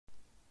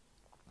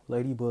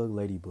Ladybug,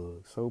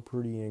 ladybug, so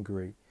pretty and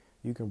great.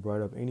 You can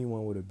bright up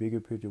anyone with a bigger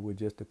picture with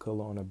just the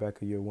color on the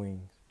back of your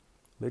wings.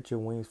 Let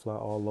your wings fly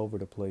all over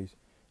the place.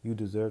 You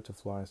deserve to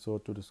fly and soar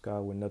through the sky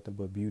with nothing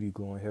but beauty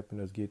glowing, helping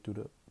us get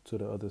to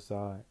the other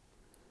side.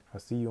 I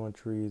see you on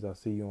trees, I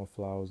see you on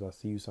flowers, I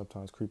see you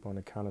sometimes creep on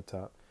the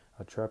countertop.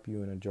 I trap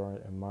you in a jar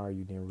and admire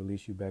you, then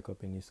release you back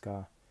up in the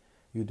sky.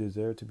 You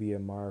deserve to be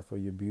admired for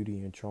your beauty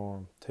and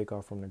charm. Take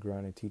off from the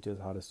ground and teach us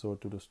how to soar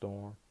through the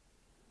storm.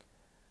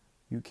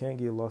 You can't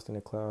get lost in the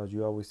clouds.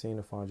 You always seem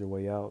to find your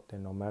way out.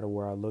 And no matter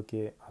where I look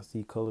at, I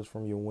see colors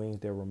from your wings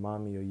that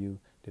remind me of you,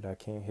 that I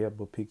can't help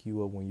but pick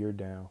you up when you're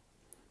down.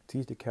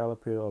 Teach the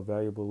caterpillar a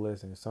valuable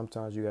lesson.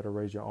 Sometimes you got to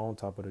raise your own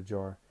top of the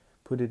jar.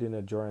 Put it in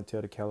a jar and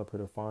tell the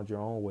caterpillar to find your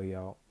own way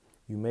out.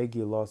 You may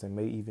get lost and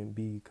may even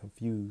be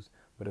confused,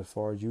 but as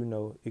far as you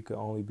know, it could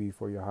only be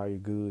for your higher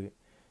good.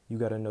 You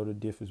got to know the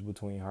difference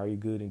between higher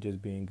good and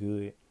just being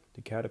good.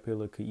 The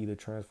caterpillar could either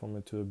transform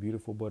into a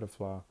beautiful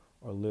butterfly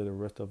or live the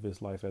rest of its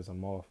life as a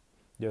moth.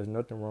 There's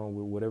nothing wrong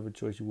with whatever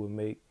choice you would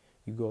make.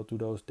 You go through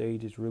those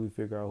stages, really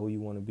figure out who you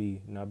want to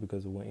be, not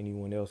because of what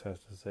anyone else has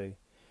to say.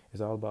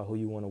 It's all about who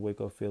you want to wake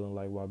up feeling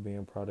like while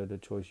being proud of the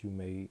choice you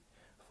made.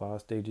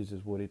 5 stages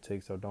is what it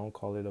takes, so don't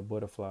call it a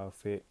butterfly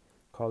effect.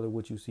 Call it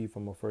what you see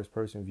from a first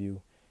person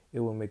view.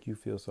 It will make you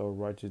feel so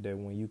righteous that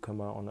when you come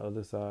out on the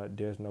other side,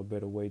 there's no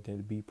better way than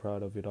to be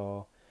proud of it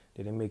all.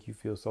 That it make you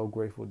feel so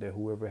grateful that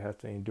whoever has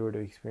to endure the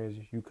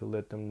experience, you could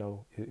let them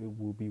know it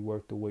will be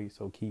worth the wait,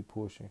 so keep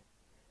pushing.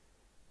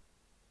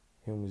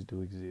 Humans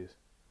do exist.